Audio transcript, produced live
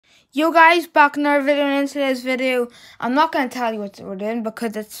Yo guys, back in our video, and in today's video, I'm not going to tell you what we're doing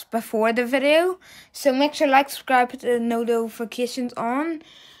because it's before the video. So make sure to like, subscribe, put the notifications on,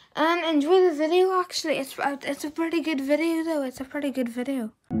 and enjoy the video. Actually, it's a pretty good video though. It's a pretty good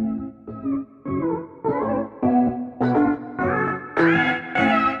video.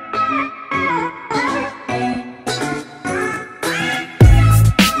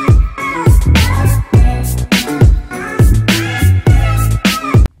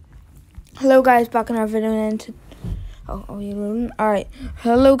 Hello guys, back in our video and into you're rolling. Alright.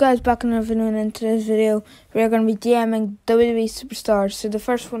 Hello guys, back in our video and in today's video we're gonna be DMing WWE superstars. So the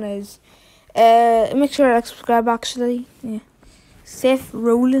first one is make sure to subscribe actually. Yeah. Seth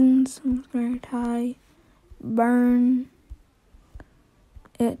Rollins, high. Burn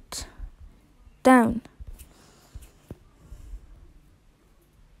it down.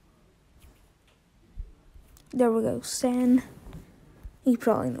 There we go. Send. He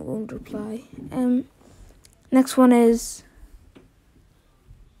probably won't reply. Next one is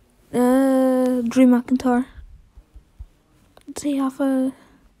Drew McIntyre. Does he have a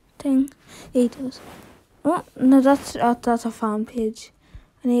thing? Yeah, he does. What? No, that's a fan page.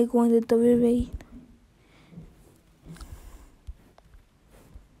 I need to go into WWE.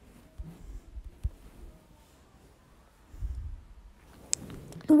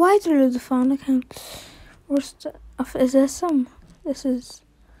 Why is there loads of fan accounts? Is this some? This is,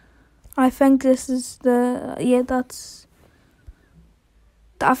 I think this is the, yeah, that's,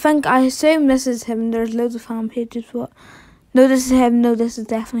 I assume this is him. There's loads of fan pages, but, no, this is him. No, this is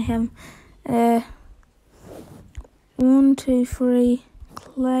definitely him. 1, 2, 3,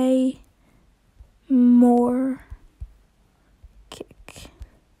 Clay, more, kick.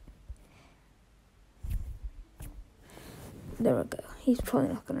 There we go. He's probably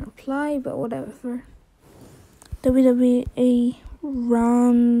not going to reply, but whatever. WWE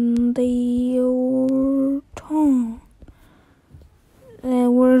Randy Orton.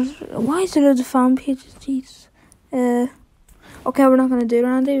 Why is there loads of fan pages? Jeez. Okay, we're not gonna do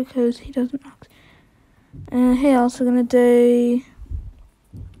Randy because he doesn't act. Hey, also gonna do.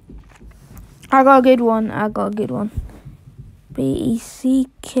 I got a good one.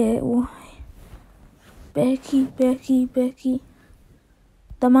 B-E-C-K-Y. Becky.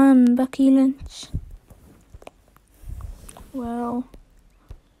 The man, Becky Lynch. Well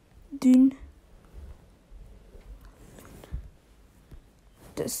done.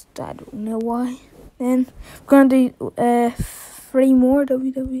 I don't know why. Then we're gonna do 3 more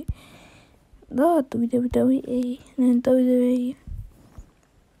WWE. No, WWE and then WWE.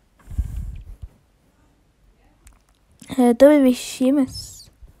 WWE Sheamus.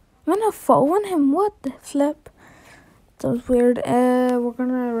 I'm not following him. What the flip? That was weird. We're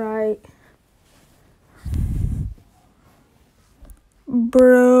gonna write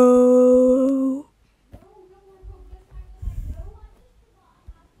bro.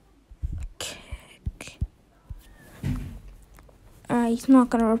 Kick. He's not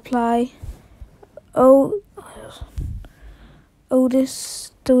gonna reply.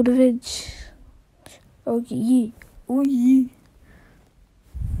 Otis Dodovich. Oh yeah.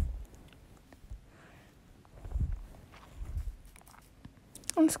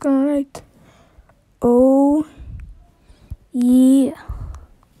 I'm just gonna write yeah.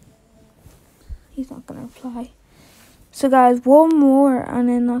 He's not gonna reply. So guys, one more and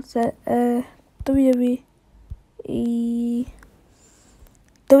then that's it. WWE.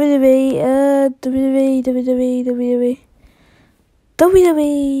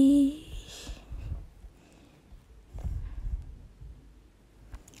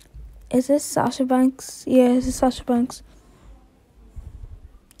 Is this Sasha Banks? Yeah, this is Sasha Banks.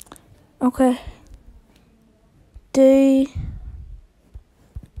 Okay. Do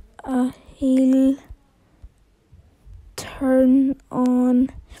a heel turn on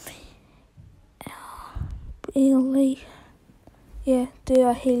Bailey. Yeah, do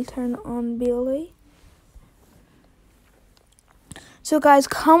a heel turn on Bailey. So guys,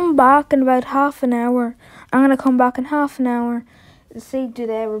 come back in about half an hour. I'm gonna come back in half an hour to see do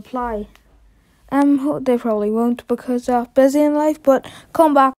they reply. They probably won't because they're busy in life, but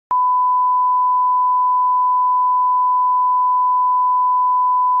come back.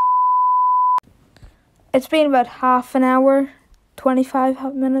 It's been about half an hour,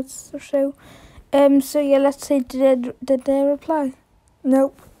 25 minutes or so. So yeah, let's see, did they reply?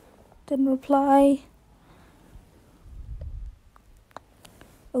 Nope, didn't reply.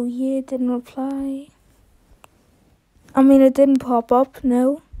 Oh yeah, didn't reply. I mean, it didn't pop up,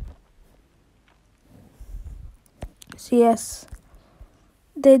 no. So yes,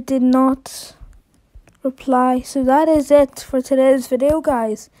 they did not reply. So that is it for today's video,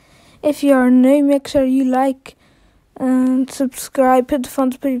 guys. If you are new, make sure you like and subscribe. Put the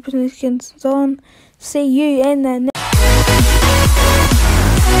notifications on. See you in the next